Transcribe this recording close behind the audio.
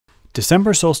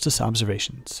December Solstice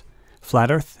Observations,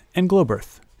 Flat Earth and Globe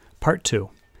Earth, Part 2,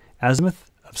 Azimuth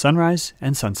of Sunrise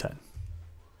and Sunset.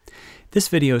 This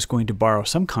video is going to borrow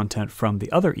some content from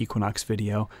the other equinox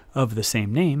video of the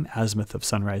same name, Azimuth of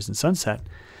Sunrise and Sunset,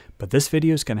 but this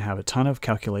video is going to have a ton of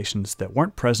calculations that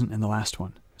weren't present in the last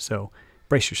one, so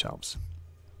brace yourselves.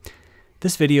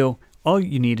 This video, all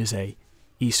you need is a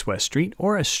east-west street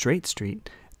or a straight street,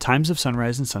 times of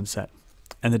sunrise and sunset,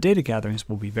 and the data gatherings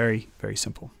will be very, very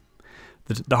simple.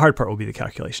 The hard part will be the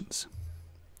calculations.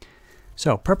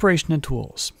 So, preparation and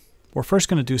tools. We're first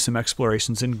going to do some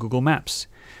explorations in Google Maps.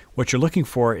 What you're looking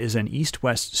for is an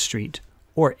east-west street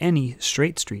or any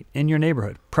straight street in your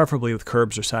neighborhood, preferably with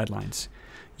curbs or sidelines.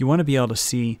 You want to be able to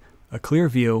see a clear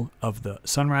view of the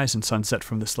sunrise and sunset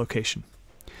from this location.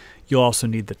 You'll also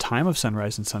need the time of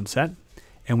sunrise and sunset,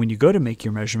 and when you go to make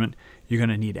your measurement, you're going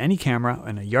to need any camera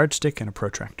and a yardstick and a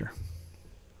protractor.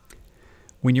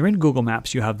 When you're in Google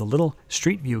Maps, you have the little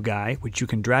Street View guy, which you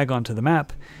can drag onto the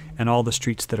map, and all the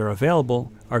streets that are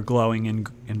available are glowing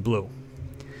in blue.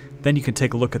 Then you can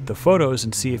take a look at the photos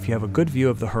and see if you have a good view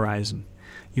of the horizon.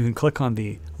 You can click on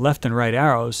the left and right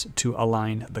arrows to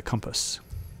align the compass.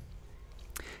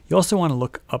 You also want to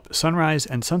look up sunrise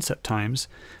and sunset times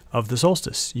of the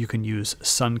solstice. You can use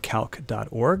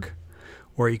suncalc.org,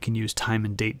 or you can use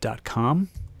timeanddate.com,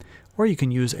 or you can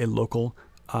use a local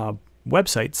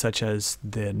website such as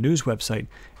the news website,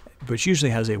 which usually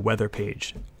has a weather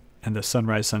page, and the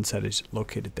sunrise sunset is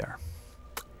located there.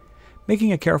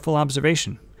 Making a careful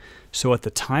observation. So at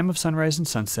the time of sunrise and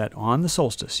sunset on the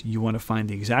solstice, you want to find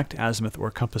the exact azimuth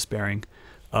or compass bearing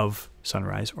of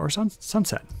sunrise or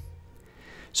sunset.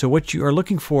 So what you are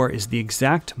looking for is the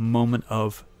exact moment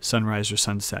of sunrise or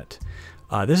sunset.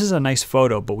 This is a nice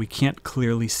photo, but we can't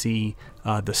clearly see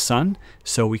the sun,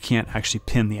 so we can't actually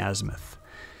pin the azimuth.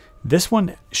 This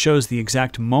one shows the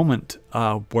exact moment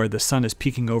where the sun is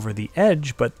peeking over the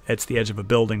edge, but it's the edge of a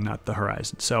building, not the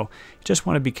horizon. So you just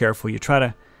want to be careful. You try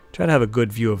to have a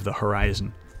good view of the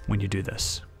horizon when you do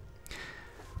this.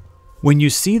 When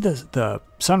you see the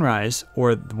sunrise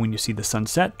or when you see the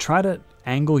sunset, try to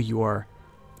angle your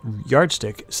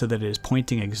yardstick so that it is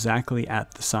pointing exactly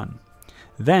at the sun.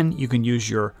 Then you can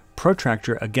use your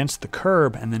protractor against the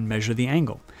curb and then measure the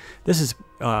angle. This is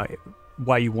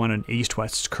why you want an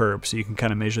east-west curve, so you can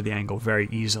kind of measure the angle very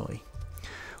easily.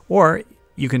 Or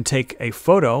you can take a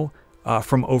photo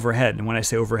from overhead, and when I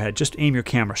say overhead, just aim your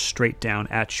camera straight down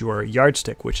at your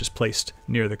yardstick, which is placed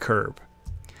near the curb.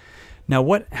 Now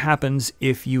what happens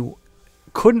if you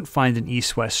couldn't find an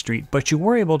east-west street, but you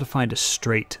were able to find a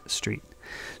straight street?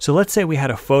 So let's say we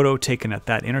had a photo taken at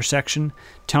that intersection.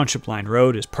 Township Line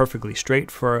Road is perfectly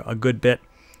straight for a good bit,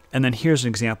 and then here's an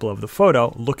example of the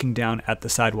photo looking down at the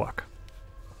sidewalk.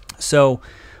 So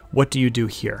what do you do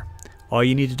here? All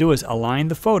you need to do is align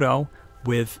the photo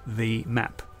with the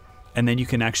map, and then you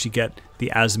can actually get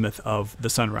the azimuth of the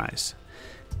sunrise.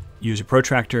 Use a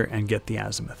protractor and get the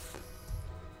azimuth.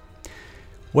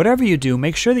 Whatever you do,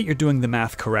 make sure that you're doing the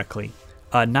math correctly.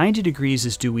 90 degrees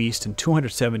is due east and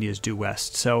 270 is due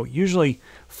west. So usually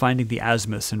finding the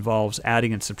azimuths involves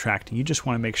adding and subtracting. You just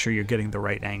want to make sure you're getting the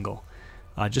right angle.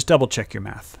 Just double check your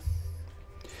math.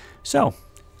 So,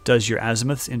 does your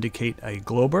azimuths indicate a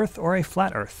globe earth or a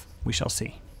flat earth? We shall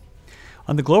see.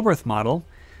 On the globe earth model,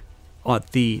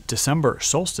 at the December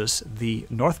solstice, the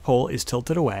North Pole is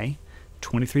tilted away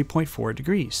 23.4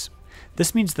 degrees.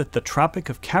 This means that the Tropic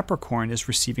of Capricorn is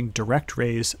receiving direct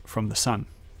rays from the sun.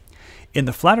 In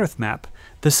the flat earth map,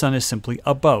 the sun is simply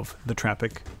above the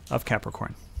Tropic of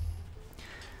Capricorn.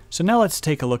 So now let's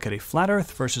take a look at a flat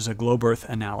earth versus a globe earth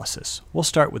analysis. We'll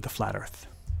start with the flat earth.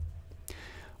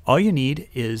 All you need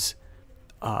is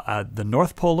the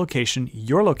North Pole location,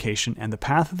 your location, and the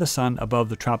path of the sun above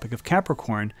the Tropic of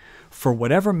Capricorn for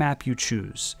whatever map you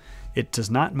choose. It does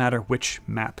not matter which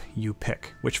map you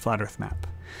pick, which flat earth map.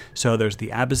 So there's the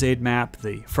Abizade map,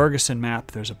 the Ferguson map,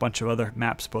 there's a bunch of other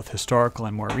maps, both historical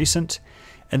and more recent.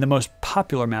 And the most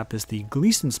popular map is the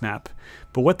Gleason's map.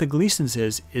 But what the Gleason's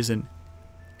is an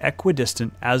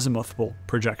equidistant azimuthal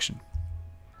projection.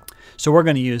 So we're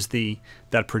going to use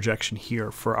that projection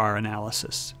here for our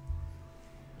analysis.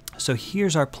 So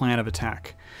here's our plan of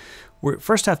attack. We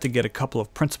first have to get a couple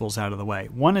of principles out of the way.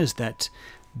 One is that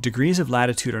degrees of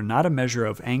latitude are not a measure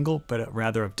of angle, but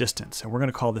rather of distance. And we're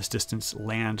going to call this distance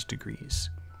land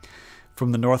degrees.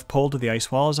 From the North Pole to the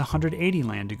ice wall is 180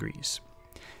 land degrees.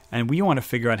 And we want to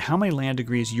figure out how many land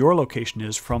degrees your location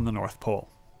is from the North Pole.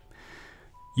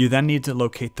 You then need to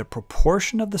locate the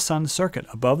proportion of the sun's circuit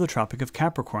above the Tropic of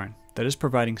Capricorn that is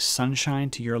providing sunshine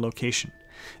to your location.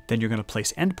 Then you're going to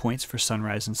place endpoints for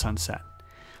sunrise and sunset.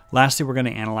 Lastly, we're going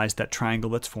to analyze that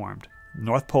triangle that's formed.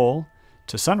 North Pole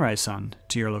to sunrise sun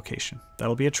to your location.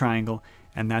 That'll be a triangle,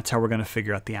 and that's how we're going to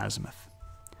figure out the azimuth.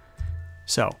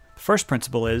 So, the first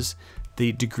principle is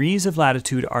the degrees of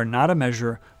latitude are not a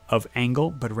measure of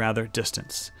angle, but rather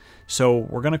distance. So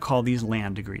we're going to call these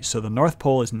land degrees. So the North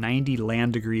Pole is 90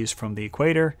 land degrees from the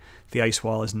equator. The ice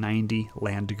wall is 90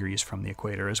 land degrees from the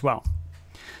equator as well.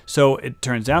 So it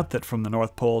turns out that from the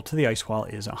North Pole to the ice wall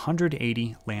is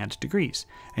 180 land degrees.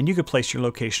 And you could place your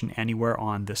location anywhere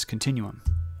on this continuum.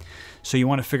 So you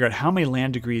want to figure out how many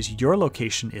land degrees your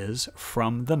location is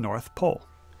from the North Pole.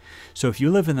 So if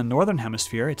you live in the northern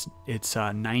hemisphere, it's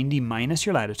 90 minus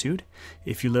your latitude.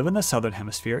 If you live in the southern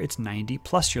hemisphere, it's 90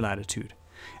 plus your latitude.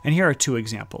 And here are two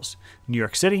examples, New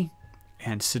York City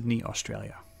and Sydney,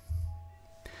 Australia.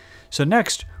 So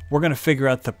next, we're going to figure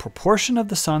out the proportion of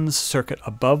the sun's circuit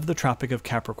above the Tropic of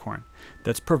Capricorn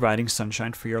that's providing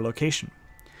sunshine for your location.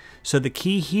 So the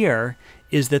key here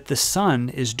is that the sun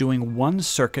is doing one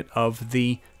circuit of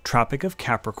the Tropic of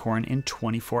Capricorn in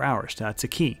 24 hours. That's a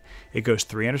key. It goes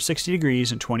 360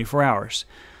 degrees in 24 hours.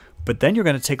 But then you're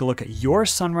going to take a look at your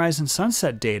sunrise and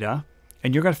sunset data,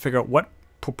 and you're going to figure out what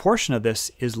proportion of this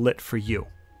is lit for you.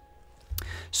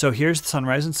 So here's the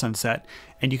sunrise and sunset,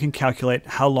 and you can calculate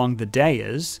how long the day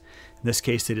is. In this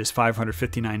case, it is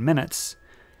 559 minutes.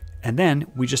 And then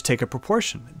we just take a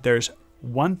proportion. There's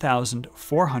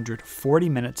 1,440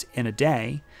 minutes in a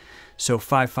day. So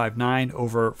 559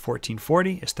 over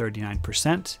 1440 is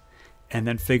 39%. And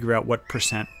then figure out what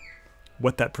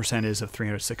that percent is of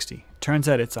 360. Turns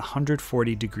out it's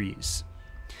 140 degrees.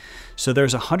 So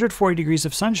there's 140 degrees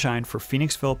of sunshine for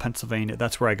Phoenixville, Pennsylvania.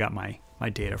 That's where I got my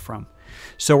data from.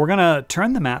 So we're going to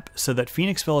turn the map so that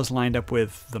Phoenixville is lined up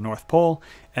with the North Pole,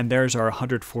 and there's our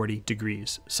 140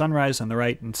 degrees. Sunrise on the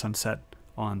right and sunset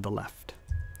on the left.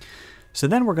 So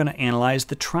then we're going to analyze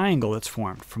the triangle that's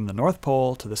formed from the North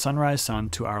Pole to the sunrise sun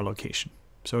to our location.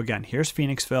 So again, here's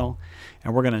Phoenixville,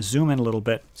 and we're going to zoom in a little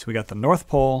bit. So we got the North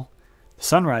Pole, the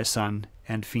sunrise sun,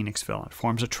 and Phoenixville. It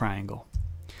forms a triangle.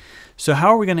 So how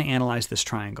are we going to analyze this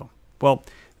triangle? Well,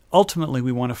 ultimately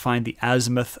we want to find the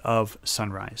azimuth of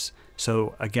sunrise.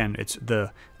 So again, it's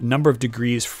the number of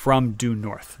degrees from due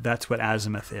north. That's what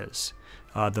azimuth is.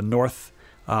 The north,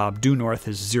 due north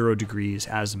is 0 degrees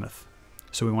azimuth.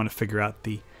 So we want to figure out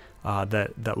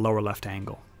that lower left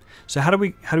angle. So how do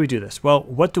we do this? Well,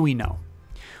 what do we know?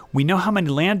 We know how many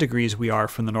land degrees we are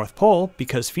from the North Pole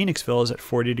because Phoenixville is at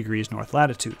 40 degrees north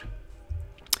latitude.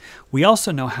 We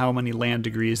also know how many land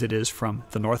degrees it is from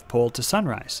the North Pole to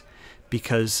sunrise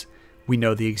because we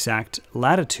know the exact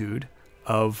latitude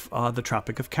of the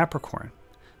Tropic of Capricorn.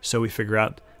 So we figure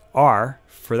out R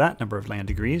for that number of land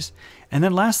degrees. And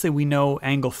then lastly, we know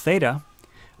angle theta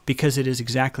because it is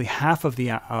exactly half of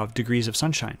the degrees of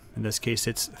sunshine. In this case,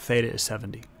 theta is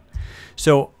 70.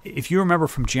 So if you remember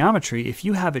from geometry, if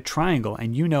you have a triangle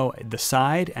and you know the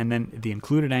side and then the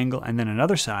included angle and then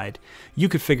another side, you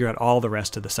could figure out all the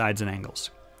rest of the sides and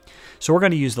angles. So we're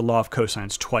going to use the law of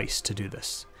cosines twice to do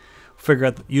this.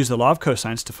 Use the law of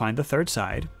cosines to find the third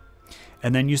side,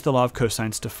 and then use the law of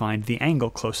cosines to find the angle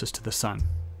closest to the sun.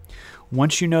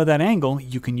 Once you know that angle,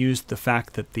 you can use the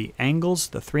fact that the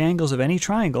three angles of any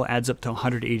triangle adds up to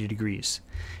 180 degrees.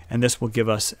 And this will give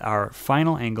us our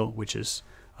final angle, which is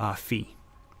phi.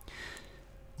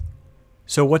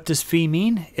 So what does phi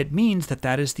mean? It means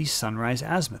that is the sunrise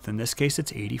azimuth. In this case,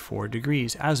 it's 84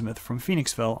 degrees azimuth from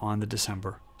Phoenixville on the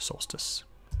December solstice.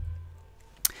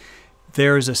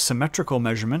 There is a symmetrical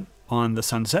measurement on the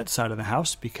sunset side of the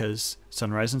house because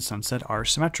sunrise and sunset are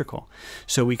symmetrical.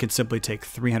 So we can simply take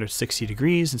 360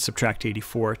 degrees and subtract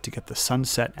 84 to get the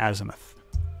sunset azimuth.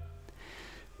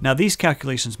 Now these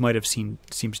calculations might have seemed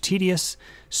tedious,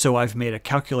 so I've made a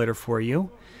calculator for you.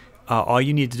 All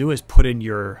you need to do is put in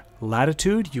your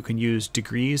latitude. You can use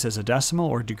degrees as a decimal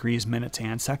or degrees, minutes,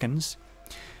 and seconds.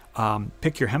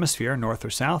 Pick your hemisphere, north or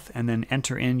south, and then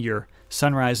enter in your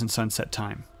sunrise and sunset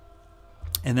time.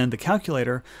 And then the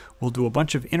calculator will do a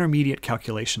bunch of intermediate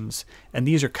calculations, and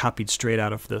these are copied straight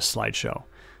out of the slideshow.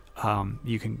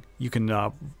 You can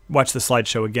watch the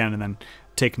slideshow again and then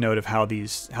take note of how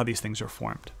these things are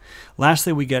formed.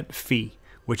 Lastly, we get phi,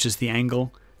 which is the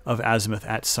angle of azimuth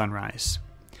at sunrise.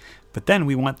 But then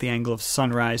we want the angle of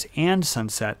sunrise and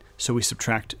sunset, so we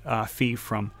subtract phi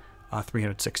from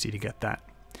 360 to get that.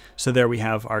 So there we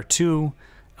have our two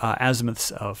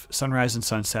azimuths of sunrise and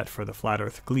sunset for the flat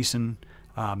Earth Gleason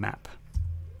map.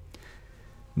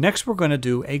 Next, we're going to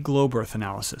do a globe Earth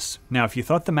analysis. Now, if you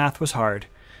thought the math was hard,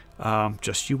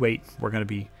 just you wait. We're going to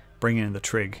be bringing in the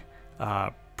trig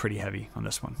pretty heavy on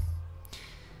this one.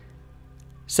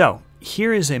 So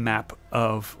here is a map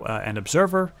of an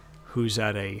observer who's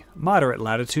at a moderate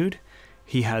latitude.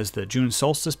 he has the June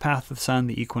solstice path of the sun,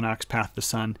 the equinox path of the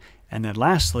sun, and then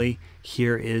lastly,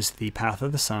 here is the path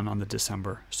of the sun on the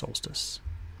December solstice.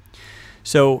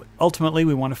 So ultimately,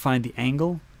 we want to find the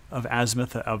angle of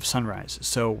azimuth of sunrise.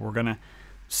 So we're going to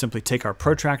simply take our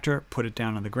protractor, put it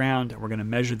down on the ground, and we're going to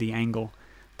measure the angle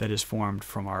that is formed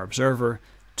from our observer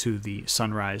to the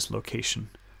sunrise location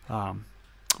on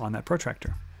that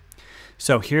protractor.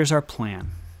 So here's our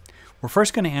plan. We're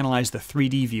first going to analyze the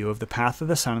 3D view of the path of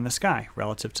the sun in the sky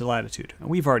relative to latitude. And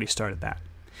we've already started that.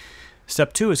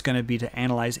 Step 2 is going to be to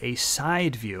analyze a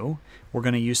side view. We're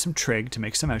going to use some trig to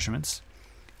make some measurements.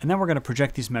 And then we're going to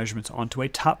project these measurements onto a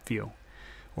top view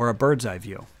or a bird's eye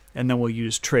view. And then we'll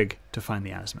use trig to find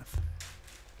the azimuth.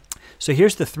 So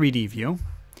here's the 3D view.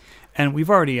 And we've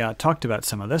already talked about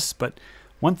some of this, but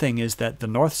one thing is that the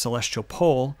north celestial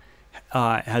pole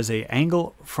has an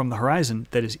angle from the horizon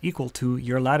that is equal to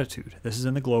your latitude. This is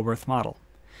in the globe Earth model.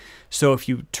 So if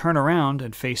you turn around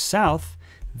and face south,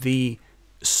 the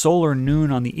solar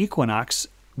noon on the equinox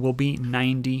will be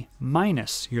 90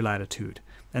 minus your latitude.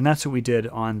 And that's what we did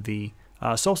on the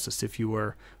solstice. If you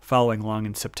were following along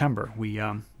in September, we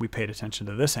paid attention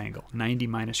to this angle, 90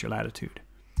 minus your latitude.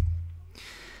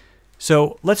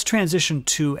 So let's transition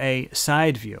to a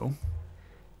side view.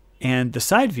 And the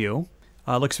side view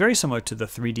looks very similar to the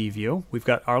 3D view. We've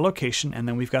got our location, and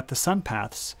then we've got the sun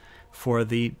paths for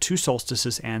the two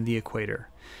solstices and the equator.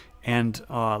 And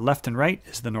left and right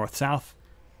is the north-south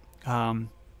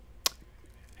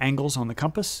angles on the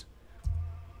compass.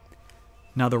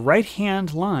 Now the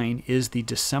right-hand line is the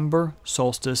December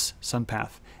solstice sun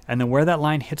path. And then where that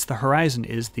line hits the horizon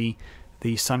is the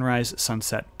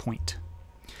sunrise-sunset point.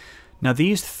 Now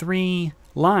these three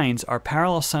lines are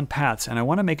parallel sun paths, and I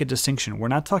want to make a distinction. We're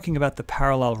not talking about the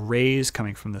parallel rays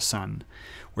coming from the sun.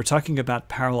 We're talking about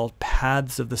parallel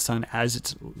paths of the sun as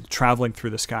it's traveling through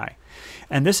the sky.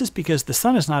 And this is because the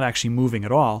sun is not actually moving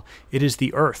at all. It is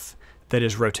the Earth that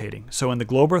is rotating. So in the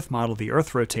globe Earth model, the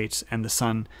Earth rotates and the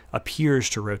sun appears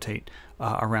to rotate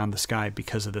around the sky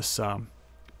because of this,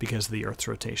 because of the Earth's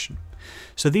rotation.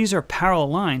 So these are parallel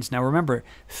lines. Now remember,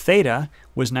 theta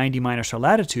was 90 minus our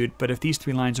latitude, but if these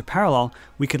three lines are parallel,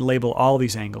 we could label all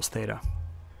these angles theta.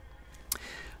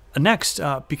 Next,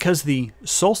 because the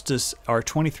solstice are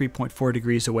 23.4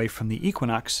 degrees away from the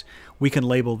equinox, we can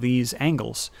label these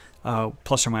angles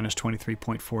plus or minus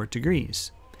 23.4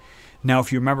 degrees. Now,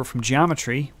 if you remember from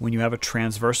geometry, when you have a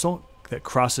transversal that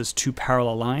crosses two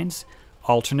parallel lines,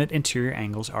 alternate interior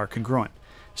angles are congruent.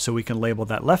 So we can label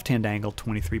that left-hand angle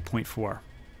 23.4.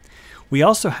 We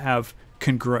also have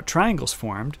congruent triangles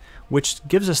formed, which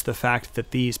gives us the fact that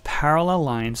these parallel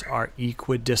lines are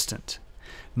equidistant.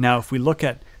 Now, if we look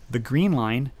at the green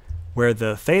line where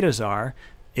the thetas are,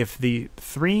 if the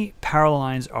three parallel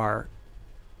lines are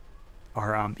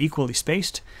equally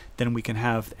spaced, then we can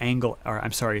have angle, or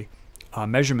I'm sorry,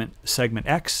 measurement segment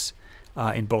x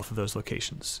in both of those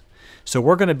locations. So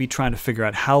we're going to be trying to figure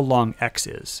out how long x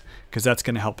is, because that's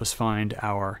going to help us find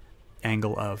our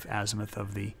angle of azimuth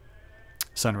of the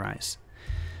sunrise.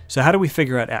 So how do we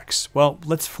figure out x? Well,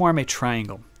 let's form a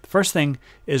triangle. The first thing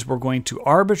is we're going to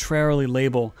arbitrarily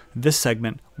label this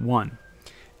segment 1.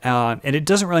 And it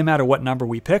doesn't really matter what number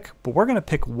we pick, but we're going to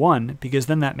pick 1 because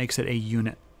then that makes it a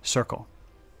unit circle.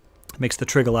 It makes the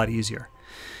trig a lot easier.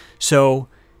 So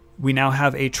we now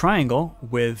have a triangle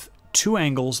with two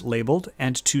angles labeled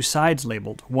and two sides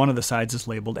labeled. One of the sides is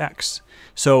labeled x.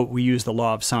 So we use the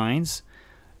law of sines,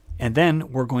 and then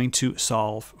we're going to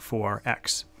solve for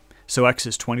x. So x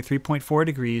is 23.4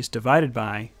 degrees divided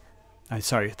by, the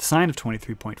sine of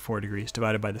 23.4 degrees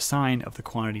divided by the sine of the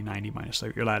quantity 90 minus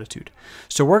your latitude.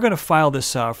 So we're going to file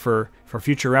this for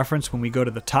future reference. When we go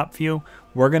to the top view,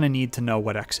 we're going to need to know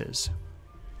what x is.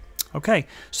 Okay,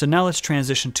 so now let's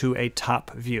transition to a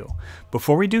top view.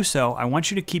 Before we do so, I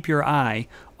want you to keep your eye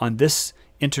on this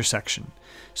intersection.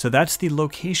 So that's the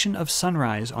location of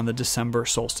sunrise on the December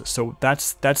solstice. So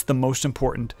that's the most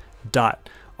important dot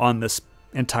on this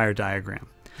entire diagram.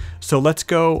 So let's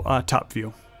go top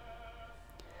view.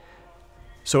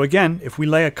 So again, if we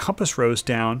lay a compass rose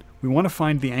down, we want to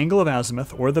find the angle of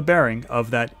azimuth, or the bearing,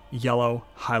 of that yellow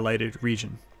highlighted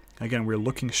region. Again, we're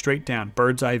looking straight down,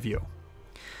 bird's eye view.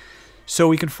 So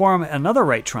we can form another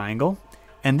right triangle,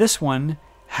 and this one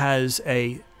has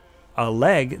a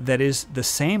leg that is the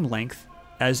same length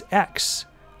as x.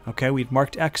 Okay, we'd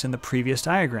marked x in the previous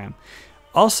diagram.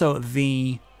 Also,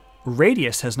 the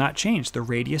radius has not changed. The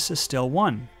radius is still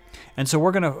 1. And so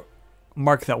we're going to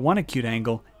mark that one acute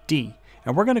angle d.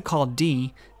 And we're going to call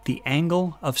d the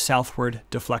angle of southward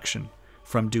deflection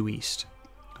from due east.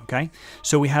 Okay,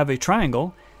 so we have a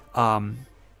triangle.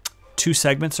 Two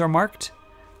segments are marked.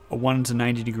 one's a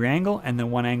 90-degree angle, and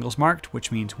then one angle's marked,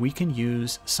 which means we can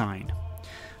use sine.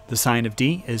 The sine of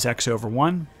d is x over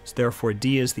 1, so therefore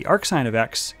d is the arcsine of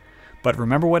x. But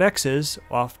remember what x is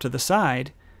off to the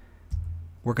side.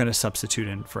 We're going to substitute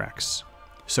in for x.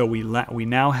 So we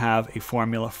now have a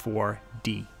formula for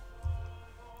d.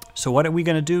 So what are we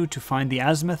going to do to find the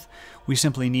azimuth? We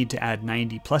simply need to add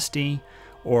 90 plus d,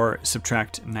 or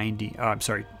subtract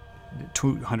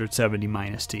 270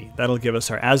 minus d. That'll give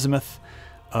us our azimuth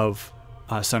of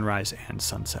sunrise and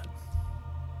sunset.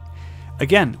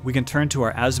 Again, we can turn to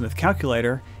our Azimuth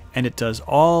Calculator, and it does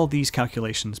all these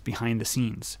calculations behind the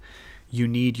scenes. You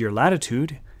need your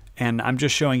latitude, and I'm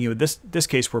just showing you, in this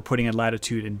case we're putting in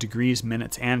latitude in degrees,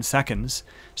 minutes, and seconds.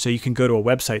 So you can go to a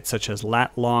website such as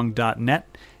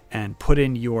latlong.net and put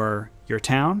in your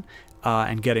town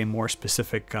and get a more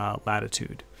specific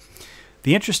latitude.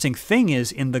 The interesting thing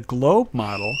is, in the globe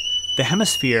model, the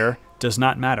hemisphere does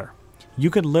not matter. You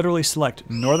could literally select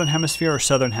northern hemisphere or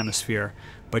southern hemisphere,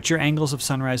 but your angles of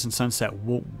sunrise and sunset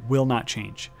will not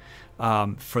change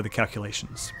for the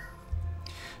calculations.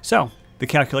 So the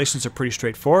calculations are pretty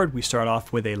straightforward. We start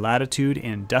off with a latitude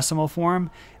in decimal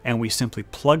form, and we simply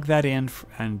plug that in,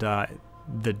 and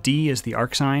the d is the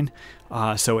arcsine.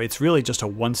 So it's really just a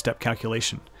one-step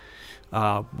calculation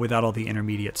without all the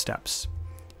intermediate steps.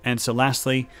 And so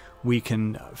lastly, we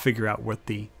can figure out what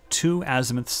the two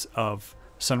azimuths of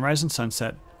sunrise and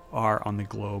sunset are on the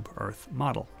globe Earth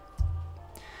model.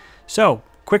 So,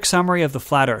 quick summary of the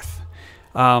flat Earth.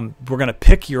 We're going to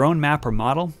pick your own map or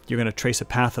model. You're going to trace a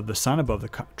path of the sun above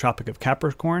the Tropic of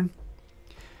Capricorn.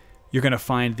 You're going to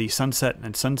find the sunrise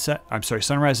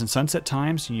and sunset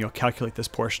times, and you'll calculate this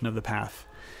portion of the path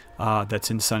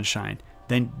that's in sunshine.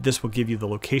 Then this will give you the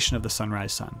location of the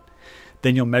sunrise sun.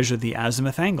 Then you'll measure the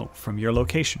azimuth angle from your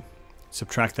location.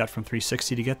 Subtract that from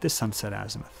 360 to get this sunset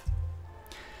azimuth.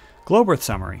 Globert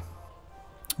Summary.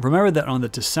 Remember that on the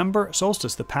December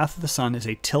solstice, the path of the sun is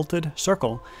a tilted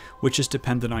circle, which is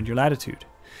dependent on your latitude.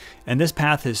 And this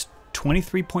path is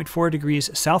 23.4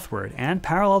 degrees southward and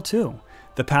parallel to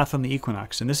the path on the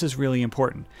equinox. And this is really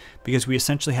important because we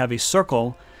essentially have a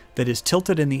circle that is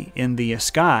tilted in the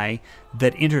sky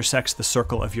that intersects the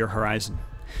circle of your horizon.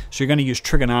 So you're going to use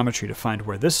trigonometry to find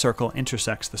where this circle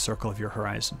intersects the circle of your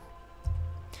horizon.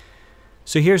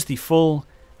 So here's the full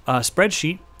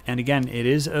spreadsheet. And again, it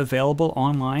is available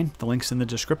online. The link's in the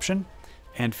description.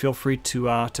 And feel free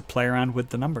to play around with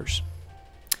the numbers.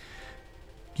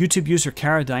 YouTube user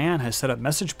Cara Diane has set up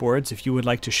message boards if you would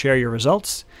like to share your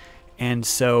results. And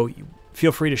so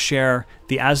feel free to share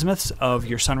the azimuths of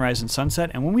your sunrise and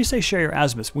sunset. And when we say share your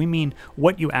azimuths, we mean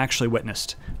what you actually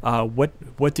witnessed.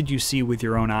 What did you see with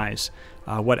your own eyes?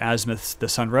 What azimuths the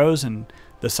sun rose and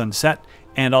the sun set.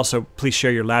 And also, please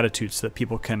share your latitude so that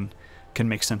people can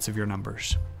make sense of your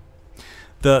numbers.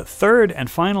 The third and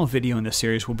final video in this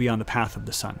series will be on the path of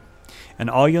the sun. And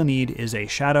all you'll need is a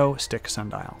shadow stick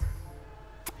sundial.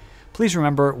 Please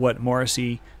remember what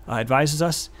Morrissey advises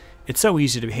us. It's so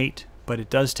easy to hate, but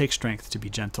it does take strength to be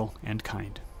gentle and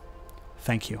kind.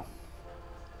 Thank you.